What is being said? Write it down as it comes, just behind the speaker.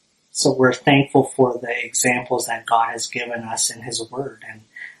So we're thankful for the examples that God has given us in His Word,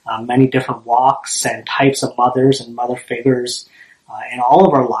 and many different walks and types of mothers and mother figures in all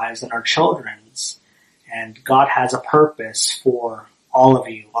of our lives and our children's. And God has a purpose for all of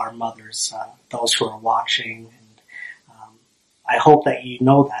you, our mothers, those who are watching. And I hope that you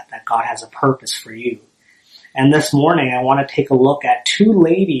know that God has a purpose for you. And this morning I want to take a look at two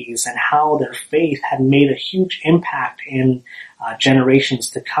ladies and how their faith had made a huge impact in generations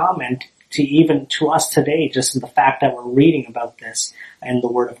to come, and to even to us today, just in the fact that we're reading about this in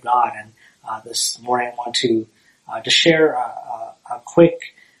the Word of God. And this morning I want to share a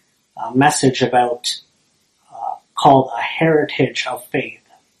quick message about called A Heritage of Faith.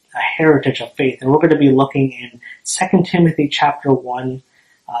 A Heritage of Faith. And we're going to be looking in 2 Timothy chapter 1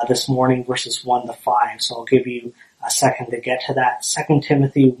 this morning, verses 1 to 5. So I'll give you a second to get to that. 2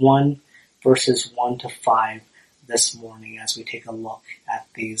 Timothy 1, verses 1 to 5 this morning as we take a look at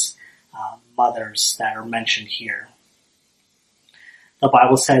these mothers that are mentioned here. The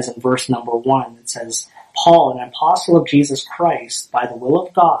Bible says in verse number 1, it says, Paul, an apostle of Jesus Christ, by the will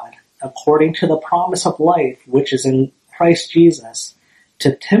of God, according to the promise of life which is in Christ Jesus,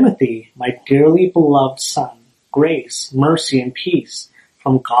 to Timothy, my dearly beloved son, grace, mercy, and peace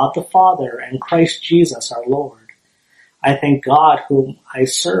from God the Father and Christ Jesus our Lord. I thank God whom I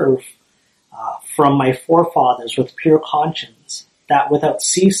serve from my forefathers with pure conscience, that without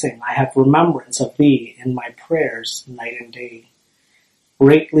ceasing I have remembrance of thee in my prayers night and day,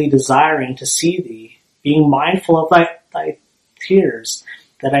 greatly desiring to see thee, being mindful of thy tears,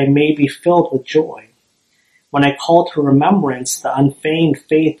 that I may be filled with joy. When I call to remembrance the unfeigned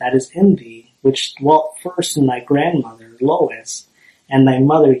faith that is in thee, which dwelt first in thy grandmother Lois and thy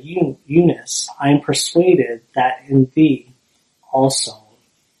mother Eunice, I am persuaded that in thee also.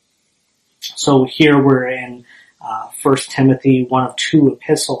 So here we're in 1 Timothy, one of two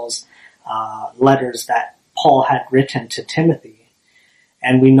epistles, letters that Paul had written to Timothy.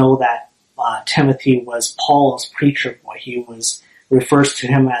 And we know that Timothy was Paul's preacher boy. He refers to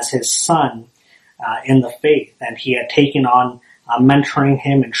him as his son in the faith, and he had taken on mentoring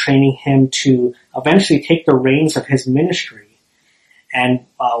him and training him to eventually take the reins of his ministry. And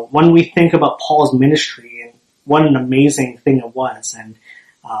when we think about Paul's ministry, and what an amazing thing it was, and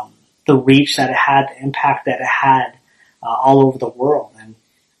the reach that it had, the impact that it had all over the world. And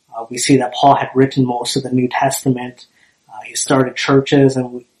we see that Paul had written most of the New Testament. He started churches,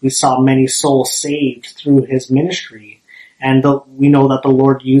 and we saw many souls saved through his ministry. And we know that the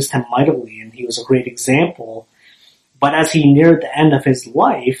Lord used him mightily, and he was a great example. But as he neared the end of his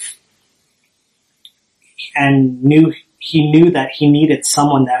life, and he knew that he needed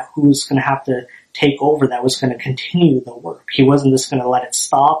someone who was going to have to take over, that was going to continue the work. He wasn't just going to let it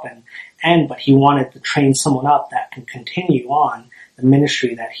stop and end, but he wanted to train someone up that can continue on the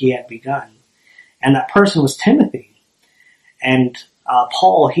ministry that he had begun. And that person was Timothy. And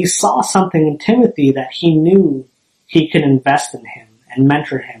Paul, he saw something in Timothy that he knew he could invest in him and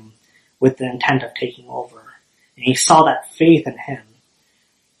mentor him with the intent of taking over. And he saw that faith in him.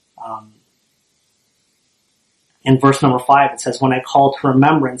 In verse number 5, it says, When I call to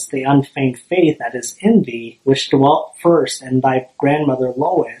remembrance the unfeigned faith that is in thee, which dwelt first in thy grandmother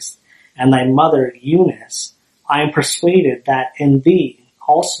Lois and thy mother Eunice, I am persuaded that in thee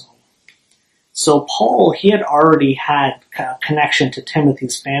also. So Paul, he had already had a connection to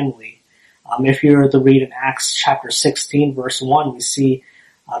Timothy's family. If you were to read in Acts chapter 16, verse 1, we see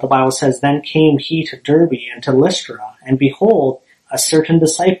the Bible says, Then came he to Derbe and to Lystra, and behold, a certain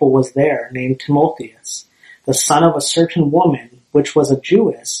disciple was there named Timotheus, the son of a certain woman, which was a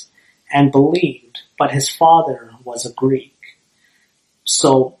Jewess, and believed, but his father was a Greek.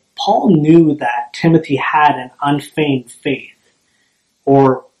 So Paul knew that Timothy had an unfeigned faith,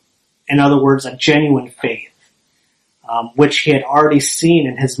 or in other words, a genuine faith, which he had already seen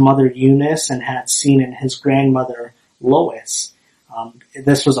in his mother Eunice and had seen in his grandmother Lois.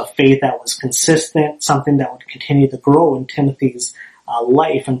 This was a faith that was consistent, something that would continue to grow in Timothy's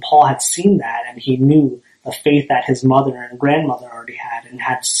life, and Paul had seen that, and he knew the faith that his mother and grandmother already had, and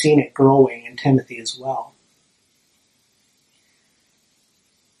had seen it growing in Timothy as well.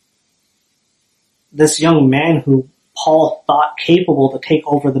 This young man who Paul thought capable to take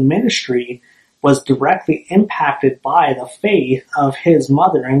over the ministry was directly impacted by the faith of his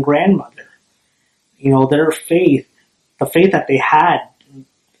mother and grandmother. You know, their faith, the faith that they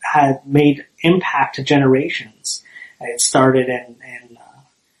had made impact to generations. It started in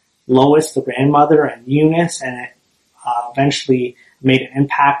Lois, the grandmother, and Eunice, and it eventually made an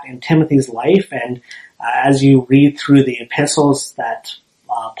impact in Timothy's life. And as you read through the epistles that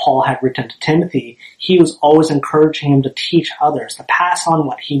Paul had written to Timothy, he was always encouraging him to teach others, to pass on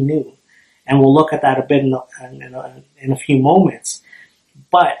what he knew. And we'll look at that a bit in a few moments.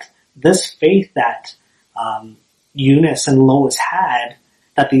 But this faith that Eunice and Lois had,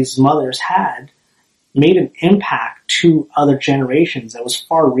 that these mothers had, made an impact to other generations. It was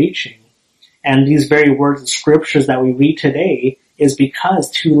far-reaching. And these very words and scriptures that we read today is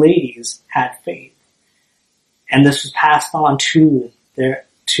because two ladies had faith. And this was passed on to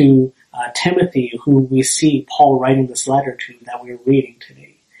Timothy, who we see Paul writing this letter to that we're reading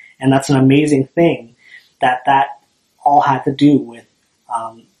today. And that's an amazing thing that all had to do with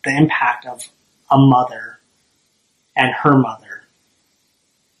the impact of a mother and her mother.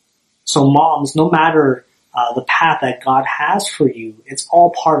 So moms, no matter the path that God has for you, it's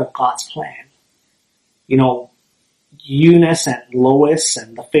all part of God's plan. You know, Eunice and Lois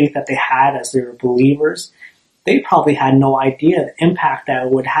and the faith that they had as they were believers, they probably had no idea the impact that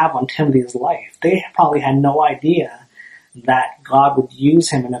it would have on Timothy's life. They probably had no idea that God would use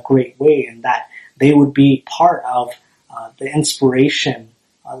him in a great way and that they would be part of the inspiration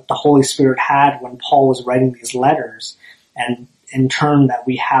the Holy Spirit had when Paul was writing these letters, and in turn that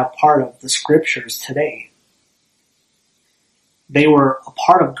we have part of the scriptures today. They were a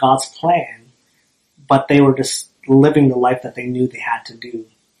part of God's plan, but they were just living the life that they knew they had to do,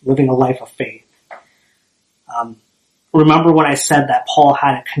 living a life of faith. Remember when I said that Paul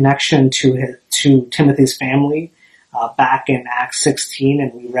had a connection to Timothy's family back in Acts 16,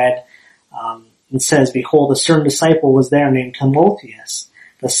 and we read, it says, "Behold, a certain disciple was there named Timotheus,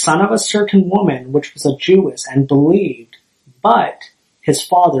 the son of a certain woman which was a Jewess, and believed, but his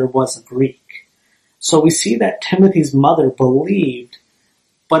father was a Greek." So we see that Timothy's mother believed,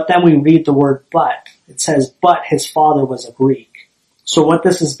 but then we read the word but. It says, but his father was a Greek. So what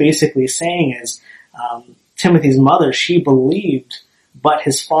this is basically saying is, Timothy's mother, she believed, but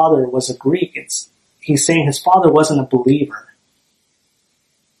his father was a Greek. He's saying his father wasn't a believer.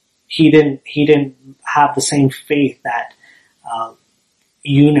 He didn't have the same faith that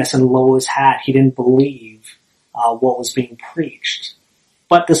Eunice and Lois had. He didn't believe what was being preached.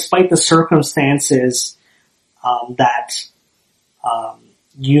 But despite the circumstances that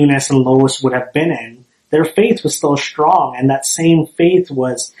Eunice and Lois would have been in, their faith was still strong, and that same faith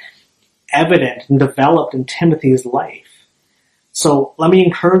was evident and developed in Timothy's life. So let me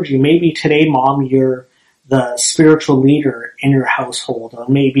encourage you, maybe today, Mom, you're the spiritual leader in your household, or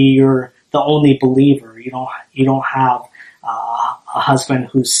maybe you're the only believer. You don't have a husband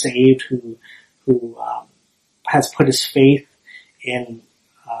who's saved, who has put his faith in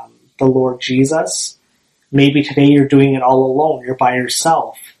the Lord Jesus. Maybe today you're doing it all alone. You're by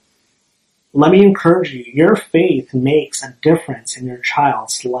yourself. Let me encourage you. Your faith makes a difference in your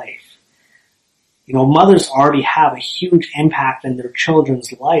child's life. You know, mothers already have a huge impact in their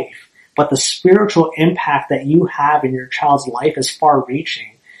children's life, but the spiritual impact that you have in your child's life is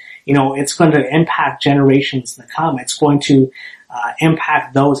far-reaching. You know, it's going to impact generations to come. It's going to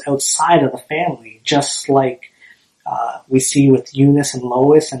impact those outside of the family, just like we see with Eunice and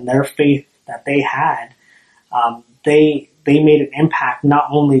Lois and their faith that they had. They made an impact not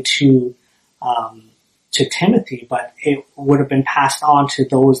only to Timothy, but it would have been passed on to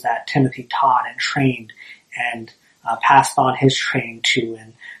those that Timothy taught and trained, and passed on his training to,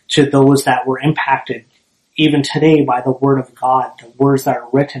 and to those that were impacted even today by the word of God, the words that are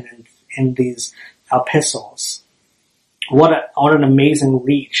written in these epistles. What an amazing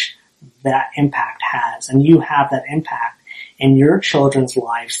reach that impact has, and you have that impact in your children's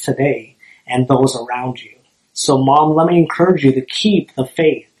lives today and those around you. So Mom, let me encourage you to keep the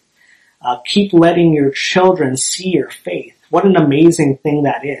faith. Keep letting your children see your faith. What an amazing thing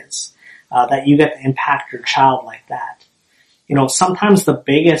that is, that you get to impact your child like that. You know, sometimes the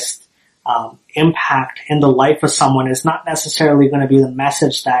biggest impact in the life of someone is not necessarily going to be the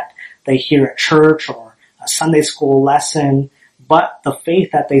message that they hear at church or a Sunday school lesson, but the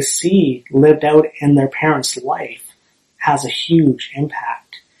faith that they see lived out in their parents' life has a huge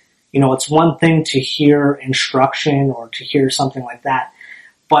impact. You know, it's one thing to hear instruction or to hear something like that,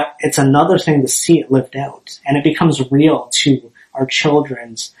 but it's another thing to see it lived out, and it becomes real to our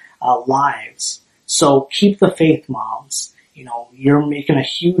children's lives. So keep the faith, moms. You know, you're making a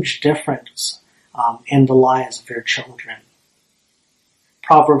huge difference in the lives of your children.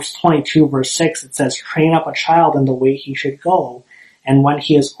 Proverbs 22 verse 6, it says, "Train up a child in the way he should go, and when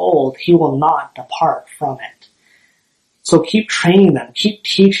he is old, he will not depart from it." So keep training them, keep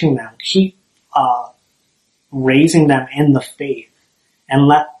teaching them, keep raising them in the faith, and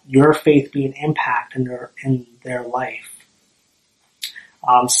let your faith be an impact in their life.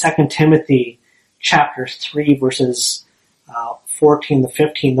 2 Timothy chapter 3 verses 14 to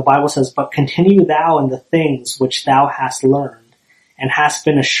 15, the Bible says, "But continue thou in the things which thou hast learned, and hast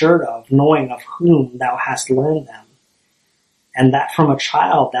been assured of, knowing of whom thou hast learned them. And that from a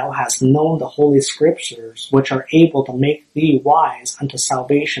child thou hast known the holy scriptures, which are able to make thee wise unto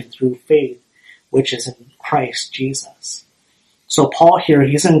salvation through faith, which is in Christ Jesus." So Paul here,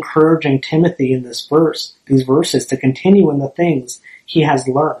 he's encouraging Timothy in these verses, to continue in the things he has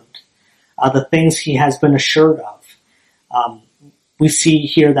learned, the things he has been assured of. We see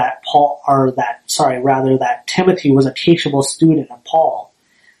here that that Timothy was a teachable student of Paul.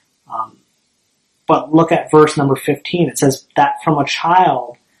 But look at verse number 15. It says that from a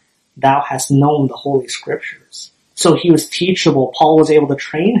child thou hast known the holy scriptures. So he was teachable. Paul was able to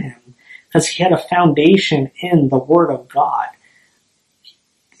train him because he had a foundation in the Word of God.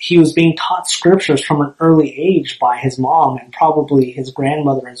 He was being taught scriptures from an early age by his mom and probably his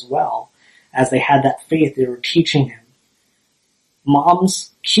grandmother as well. As they had that faith, they were teaching him.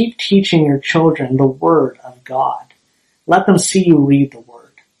 Moms, keep teaching your children the Word of God. Let them see you read the Word.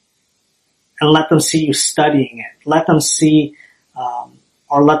 And let them see you studying it. Let them see,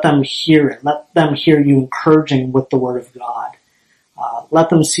 or let them hear it. Let them hear you encouraging with the Word of God. Let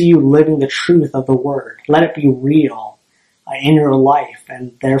them see you living the truth of the Word. Let it be real in your life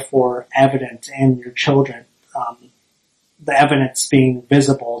and therefore evident in your children. The evidence being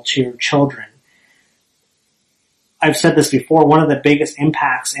visible to your children. I've said this before, one of the biggest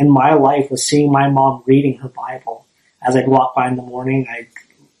impacts in my life was seeing my mom reading her Bible. As I'd walk by in the morning,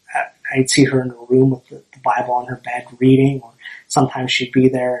 I'd see her in her room with the Bible on her bed reading, or sometimes she'd be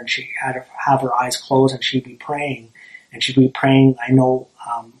there and she had have her eyes closed and she'd be praying. And she'd be praying, I know,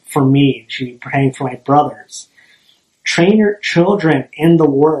 for me. She'd be praying for my brothers. Train your children in the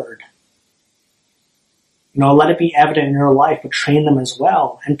Word. Let it be evident in your life, but train them as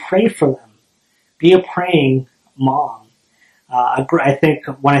well and pray for them. Be a praying mom. I think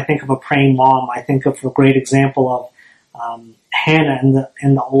when I think of a praying mom, I think of a great example of Hannah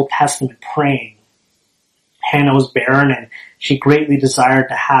in the Old Testament praying. Hannah was barren and she greatly desired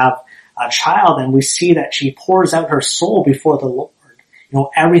to have a child, and we see that she pours out her soul before the Lord.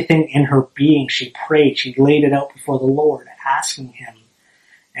 Everything in her being, she prayed. She laid it out before the Lord, asking Him,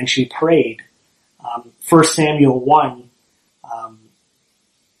 and she prayed. 1 Samuel 1,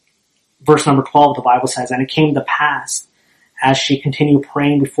 verse number 12, the Bible says, "And it came to pass, as she continued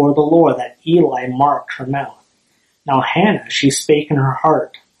praying before the Lord, that Eli marked her mouth. Now Hannah, she spake in her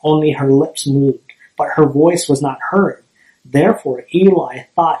heart, only her lips moved, but her voice was not heard. Therefore Eli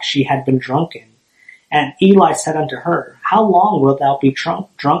thought she had been drunken. And Eli said unto her, How long wilt thou be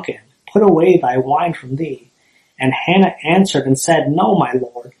drunken? Put away thy wine from thee. And Hannah answered and said, No, my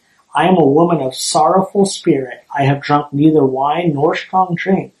Lord, I am a woman of sorrowful spirit. I have drunk neither wine nor strong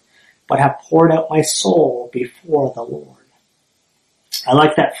drink, but have poured out my soul before the Lord." I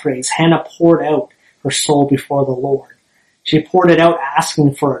like that phrase. Hannah poured out her soul before the Lord. She poured it out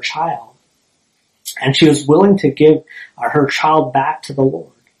asking for a child. And she was willing to give her child back to the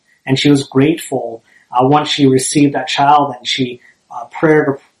Lord. And she was grateful once she received that child, and she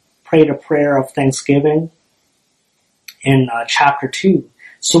prayed a prayer of thanksgiving in chapter 2.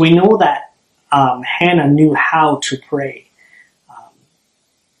 So we know that Hannah knew how to pray.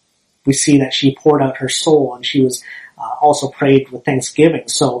 We see that she poured out her soul, and she was also prayed with thanksgiving.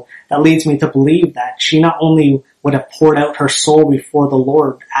 So that leads me to believe that she not only would have poured out her soul before the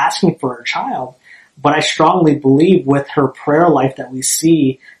Lord asking for her child, but I strongly believe with her prayer life that we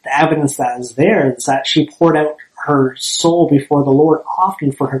see, the evidence that is there is that she poured out her soul before the Lord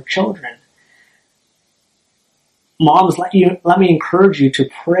often for her children. Moms, let me encourage you to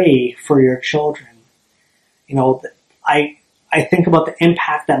pray for your children. I think about the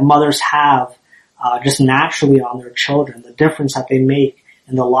impact that mothers have just naturally on their children, the difference that they make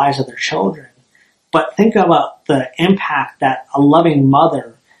in the lives of their children. But think about the impact that a loving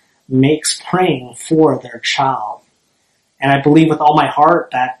mother makes praying for their child. And I believe with all my heart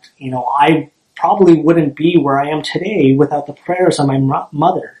that, I probably wouldn't be where I am today without the prayers of my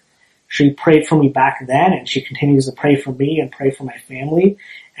mother. She prayed for me back then, and she continues to pray for me and pray for my family.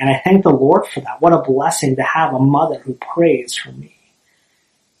 And I thank the Lord for that. What a blessing to have a mother who prays for me.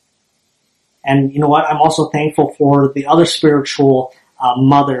 And you know what? I'm also thankful for the other spiritual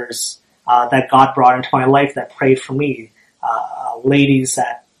mothers that God brought into my life that prayed for me. Ladies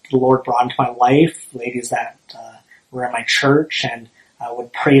that the Lord brought into my life, ladies that were in my church and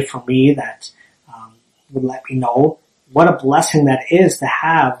would pray for me, that would let me know what a blessing that is to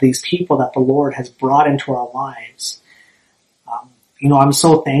have these people that the Lord has brought into our lives. I'm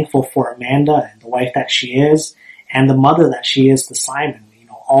so thankful for Amanda and the wife that she is, and the mother that she is to Simon.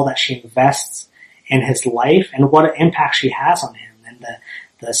 All that she invests in his life and what an impact she has on him.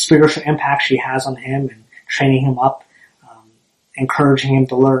 the spiritual impact she has on him and training him up, encouraging him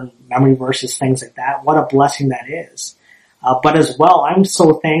to learn memory verses, things like that. What a blessing that is. But as well, I'm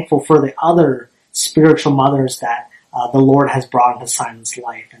so thankful for the other spiritual mothers that the Lord has brought into Simon's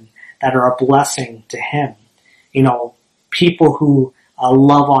life and that are a blessing to him. You know, people who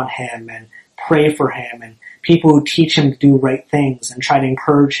love on him and pray for him, and people who teach him to do right things and try to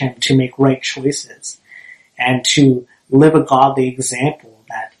encourage him to make right choices and to live a godly example,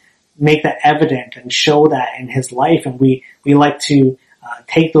 that make that evident and show that in his life. And we like to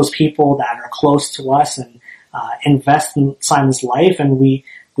take those people that are close to us and invest in Simon's life, and we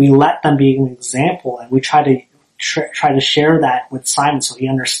let them be an example, and we try to share that with Simon so he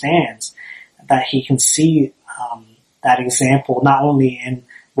understands that he can see that example not only in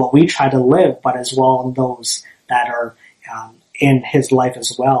what we try to live, but as well in those that are in his life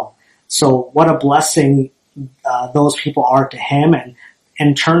as well. So what a blessing those people are to him, and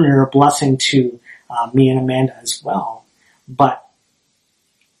in turn they're a blessing to me and Amanda as well. But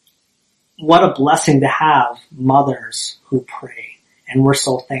what a blessing to have mothers who pray, and we're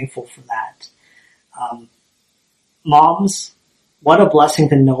so thankful for that. Moms, what a blessing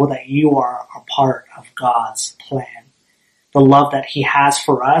to know that you are a part of God's plan. The love that he has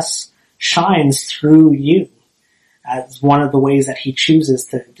for us shines through you as one of the ways that he chooses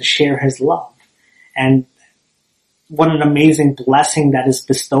to share his love. And what an amazing blessing that is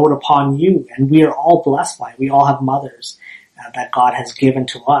bestowed upon you. And we are all blessed by it. We all have mothers that God has given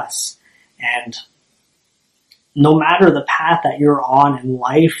to us. And no matter the path that you're on in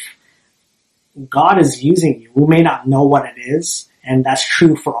life, God is using you. We may not know what it is, and that's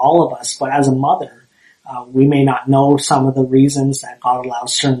true for all of us, but as a mother, we may not know some of the reasons that God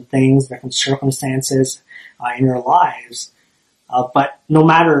allows certain things, different circumstances in your lives. But no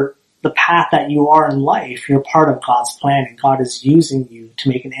matter the path that you are in life, you're part of God's plan, and God is using you to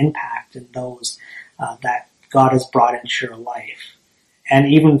make an impact in those that God has brought into your life.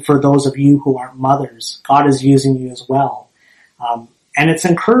 And even for those of you who aren't mothers, God is using you as well. And it's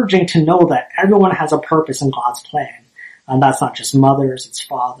encouraging to know that everyone has a purpose in God's plan. And that's not just mothers, it's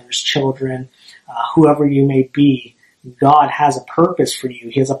fathers, children, whoever you may be. God has a purpose for you.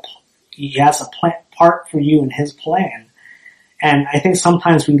 He has a part for you in his plan. And I think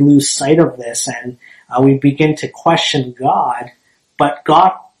sometimes we lose sight of this, and we begin to question God. But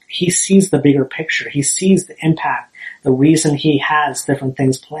God, he sees the bigger picture. He sees the impact, the reason he has different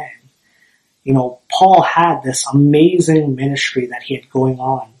things planned. You know, Paul had this amazing ministry that he had going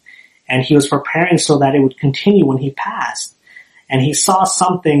on, and he was preparing so that it would continue when he passed. And he saw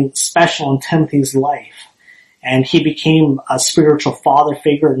something special in Timothy's life, and he became a spiritual father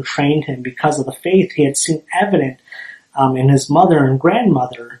figure and trained him because of the faith he had seen evident in his mother and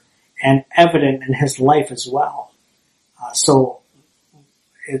grandmother, and evident in his life as well.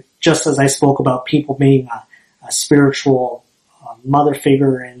 Just as I spoke about people being a spiritual mother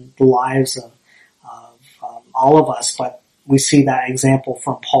figure in the lives of all of us, but we see that example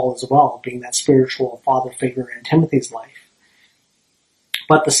from Paul as well, being that spiritual father figure in Timothy's life.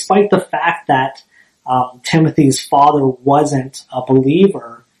 But despite the fact that Timothy's father wasn't a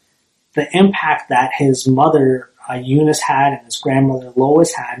believer, the impact that his mother Eunice had and his grandmother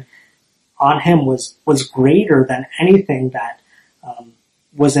Lois had on him was greater than anything that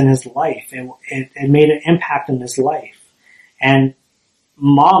was in his life. It made an impact in his life. And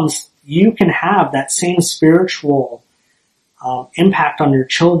moms, you can have that same spiritual impact on your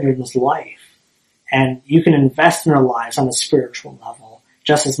children's life, and you can invest in their lives on a spiritual level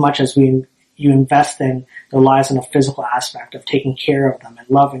just as much as you invest in their lives in a physical aspect of taking care of them and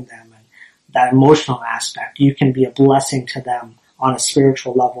loving them, and that emotional aspect. You can be a blessing to them on a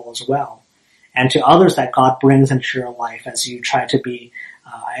spiritual level as well, and to others that God brings into your life as you try to be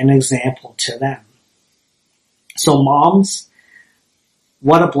an example to them. So moms,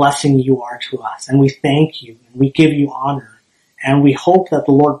 what a blessing you are to us, and we thank you, and we give you honor, and we hope that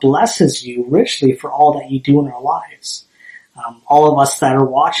the Lord blesses you richly for all that you do in our lives. All of us that are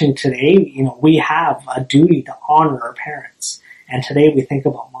watching today, we have a duty to honor our parents, and today we think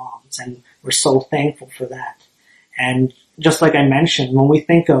about moms, and we're so thankful for that. And just like I mentioned, when we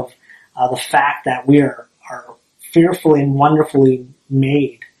think of the fact that we are fearfully and wonderfully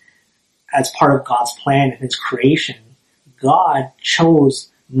made as part of God's plan and his creation, God chose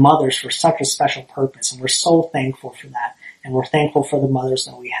mothers for such a special purpose, and we're so thankful for that. And we're thankful for the mothers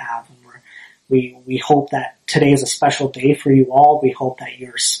that we have. And we hope that today is a special day for you all. We hope that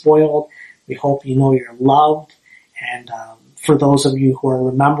you're spoiled. We hope you know you're loved. And for those of you who are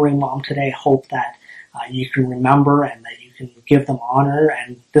remembering mom today, hope that you can remember and that you can give them honor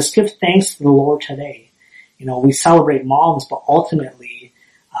and just give thanks to the Lord today. We celebrate moms, but ultimately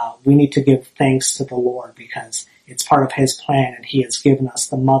we need to give thanks to the Lord because it's part of His plan and He has given us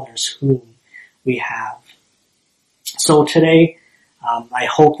the mothers whom we have. So today, I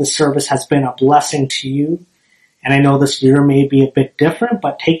hope the service has been a blessing to you. And I know this year may be a bit different,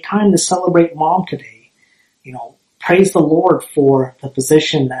 but take time to celebrate Mom today. Praise the Lord for the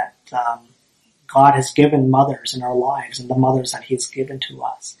position that God has given mothers in our lives and the mothers that He has given to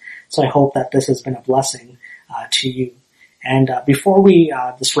us. So I hope that this has been a blessing to you. And before we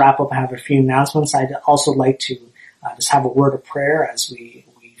just wrap up and have a few announcements, I'd also like to just have a word of prayer as we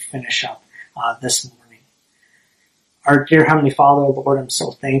finish up this morning. Our dear Heavenly Father, Lord, I'm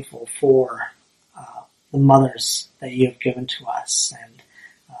so thankful for the mothers that You have given to us and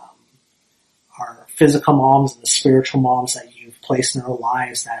our physical moms and the spiritual moms that You've placed in our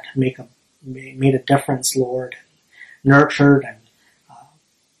lives that made a difference, Lord, nurtured and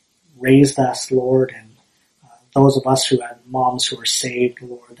raised us, Lord, and those of us who had moms who were saved,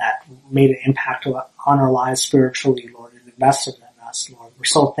 Lord, that made an impact on our lives spiritually, Lord, and invested in us, Lord. We're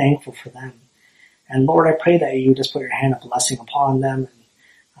so thankful for them. And Lord, I pray that You just put Your hand of blessing upon them.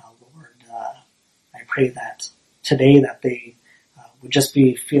 And Lord, I pray that today that they would just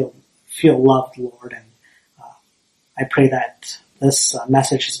feel loved, Lord. And I pray that this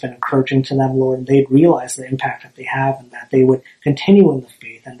message has been encouraging to them, Lord, and they'd realize the impact that they have and that they would continue in the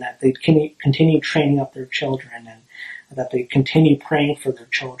faith and that they'd continue training up their children and that they continue praying for their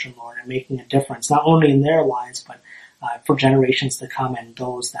children, Lord, and making a difference, not only in their lives, but for generations to come and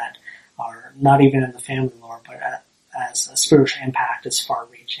those that are not even in the family, Lord, but as a spiritual impact is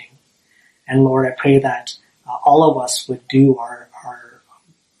far-reaching. And Lord, I pray that all of us would do our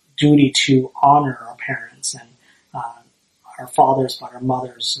duty to honor our parents and our fathers, but our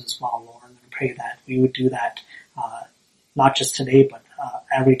mothers as well, Lord. And I pray that we would do that not just today, but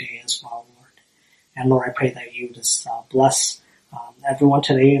every day as well, Lord. And Lord, I pray that You just bless everyone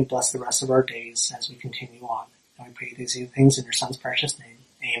today and bless the rest of our days as we continue on. And we pray these things in Your Son's precious name.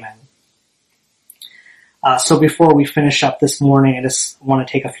 Amen. So before we finish up this morning, I just want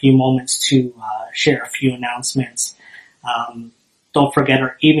to take a few moments to share a few announcements. Don't forget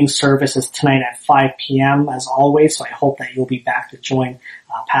our evening service is tonight at 5 p.m. as always, so I hope that you'll be back to join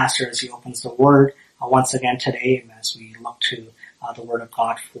Pastor as he opens the Word once again today and as we look to the Word of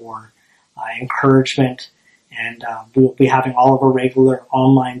God for encouragement. And we will be having all of our regular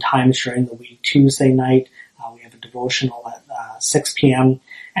online times during the week. Tuesday night, we have a devotional at 6 p.m.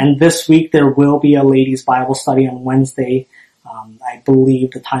 And this week there will be a ladies' Bible study on Wednesday. I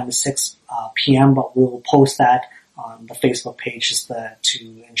believe the time is 6 p.m., but we'll post that on the Facebook page just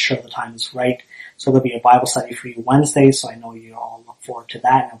to ensure the time is right. So there'll be a Bible study for you Wednesday, so I know you all look forward to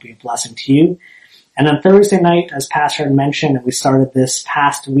that, and it'll be a blessing to you. And then Thursday night, as Pastor had mentioned, and we started this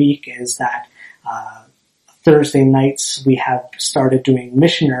past week, is that Thursday nights we have started doing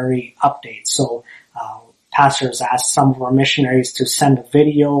missionary updates. So Pastor has asked some of our missionaries to send a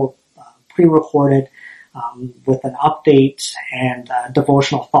video pre-recorded with an update and a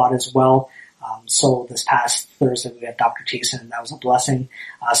devotional thought as well. So this past Thursday we had Dr. Thiessen, and that was a blessing.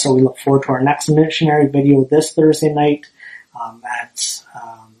 So we look forward to our next missionary video this Thursday night at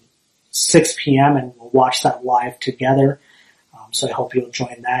 6 p.m. and we'll watch that live together. So I hope you'll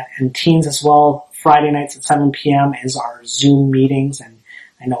join that. And teens as well, Friday nights at 7 p.m. is our Zoom meetings, and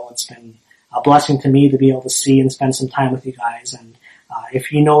I know it's been a blessing to me to be able to see and spend some time with you guys. And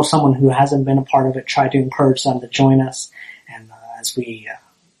if you know someone who hasn't been a part of it, try to encourage them to join us. And as we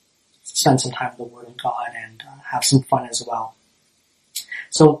spend some time with the Word of God and have some fun as well.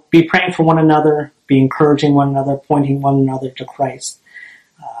 So be praying for one another, be encouraging one another, pointing one another to Christ.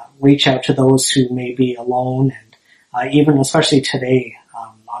 Reach out to those who may be alone, and even especially today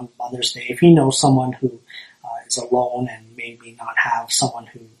on Mother's Day, if you know someone who is alone and maybe not have someone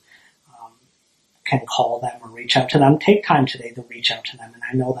who can call them or reach out to them, take time today to reach out to them, and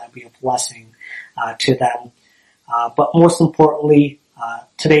I know that would be a blessing to them. But most importantly,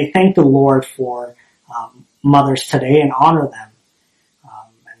 today, thank the Lord for mothers today and honor them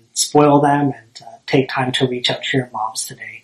and spoil them and take time to reach out to your moms today.